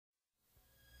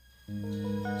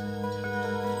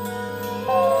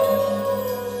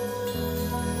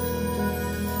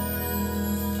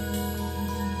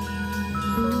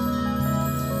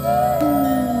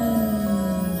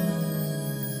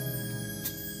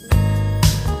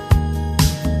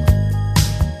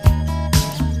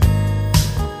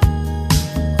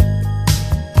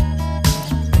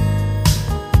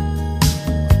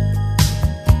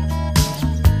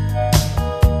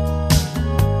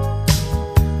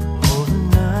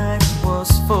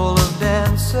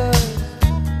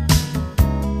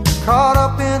Caught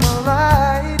up in the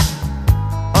light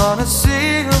on a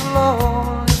sea of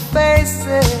lonely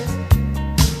faces,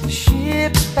 the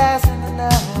ships passing the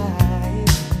night.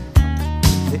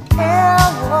 The air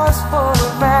was full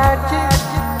of magic,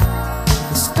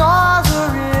 the stars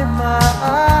were in my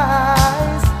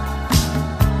eyes.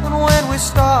 And when we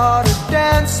started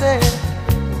dancing,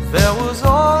 there was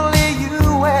only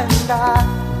you and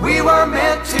I. We were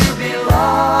meant to be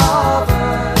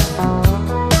lovers.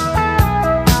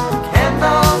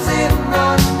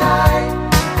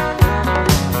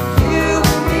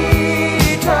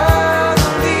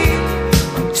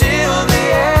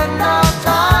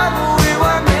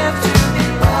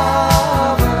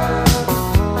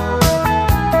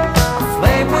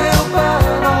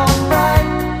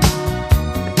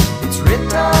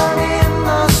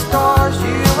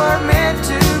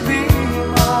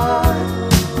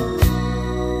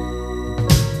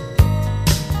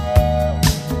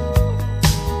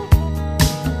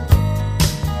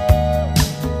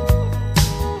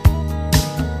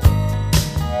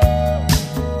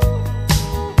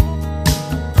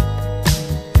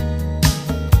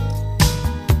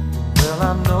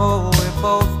 I know we've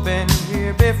both been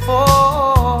here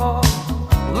before.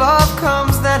 Love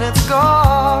comes, then it's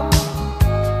gone.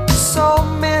 So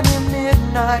many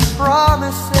midnight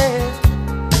promises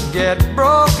get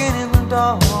broken in the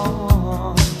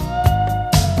dawn.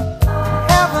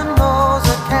 Heaven knows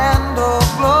a candle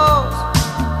glows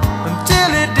until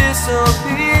it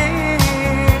disappears.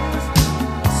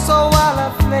 So while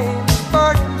our flame is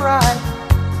burning bright,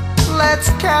 let's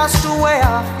cast away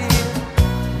our fears.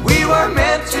 We were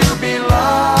meant to be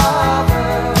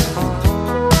lovers.